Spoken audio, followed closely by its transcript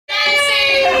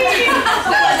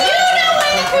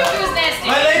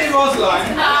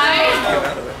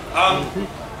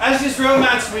As this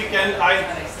romance weekend,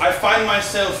 I find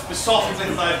myself besotted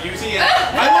with my beauty, and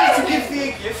I wanted to give thee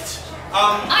a gift. I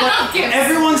love gifts.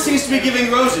 Everyone seems to be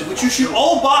giving roses, which you should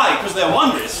all buy because they're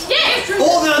wondrous. Yeah, it's true.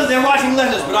 Or they're writing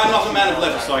letters, but I'm not a man of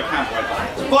letters, so I can't write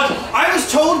letters. But I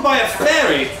was told by a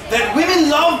fairy that women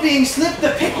love being slipped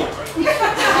the pickle. And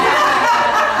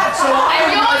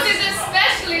yours is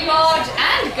especially large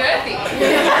and girthy. I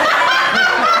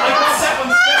got that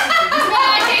one specifically. Well,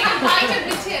 I take a bite of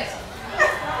the tip.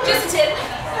 Just a tip.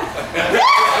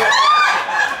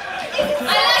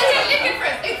 I like to lick it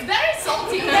first. It's very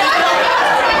salty.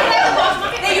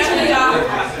 They usually are.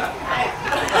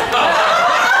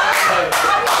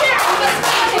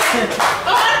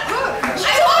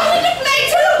 I want you to play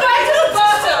to the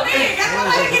bottom. I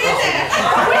want to get in there.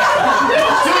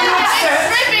 It's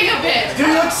dripping a bit. Do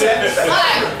you accept?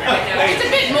 It's a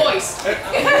bit moist. Would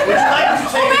you like to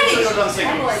take it until you're done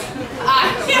singing?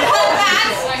 Can't hold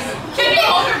that. Can you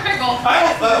hold your pickle?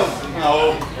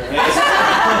 No. Yes.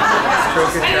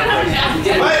 I don't have a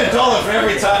napkin. Buy $1 for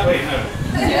every time. Wait, no.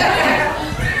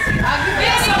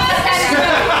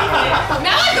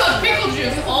 Now I've got pickle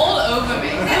juice all over me.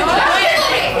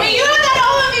 When you had that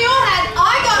all over your head,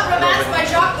 I got romanced by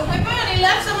Jacques the Whipper and he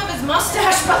left some of his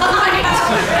mustache behind.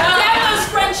 Damn those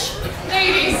French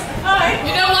ladies.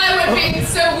 You know why we're being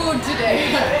so wooed today?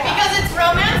 Because it's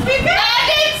romance weekend? And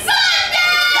it's Sunday!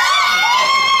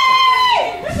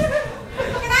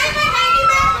 Can I have my hanky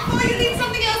back before you leave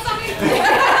something else on me?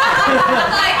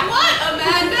 Like what,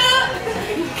 Amanda?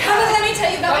 Come and let me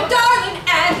tell you about my darling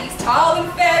Andy. He's tall and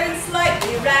fair and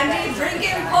slightly randy.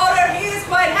 Drinking porter, he is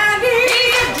quite handy.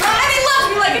 He's dry and he loves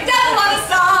me like a devil on a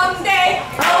Sunday.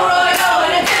 Oh, Roy, oh,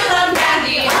 and a diddle and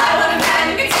dandy. I want a man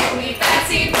who can take me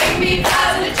fancy, bring me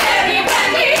flowers and a cherry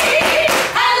brandy.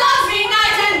 And loves me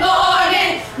night and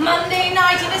morning. Monday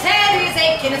night and his head is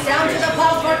aching. It's down to the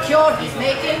pub for cure he's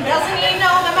making. Doesn't he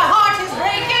know that my heart is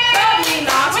breaking? Probably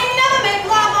not. We never make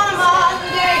love on a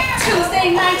Monday. Tuesday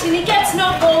night and he gets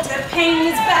no bolter. Pain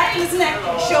in his back and his neck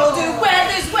and shoulder.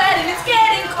 Weather's wet and it's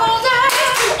getting colder.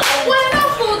 When a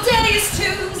full day is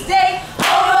Tuesday.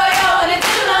 Oh, Roy, oh, and a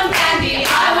diddle and dandy.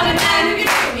 I want a man who can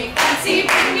bring me fancy,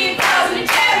 bring me flowers and a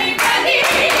cherry brandy.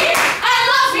 And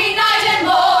loves me night and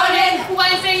morning.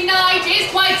 Wednesday night is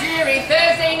quite dreary.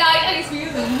 Thursday night and he's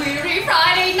feeling weary.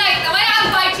 Friday night, now I have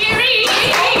my cheery.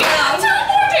 2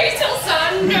 more days till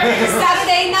Sunday.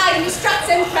 Saturday night and he struts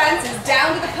and prances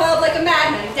down to the pub like a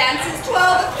madman. Dances 12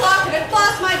 o'clock and I've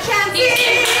lost my chances.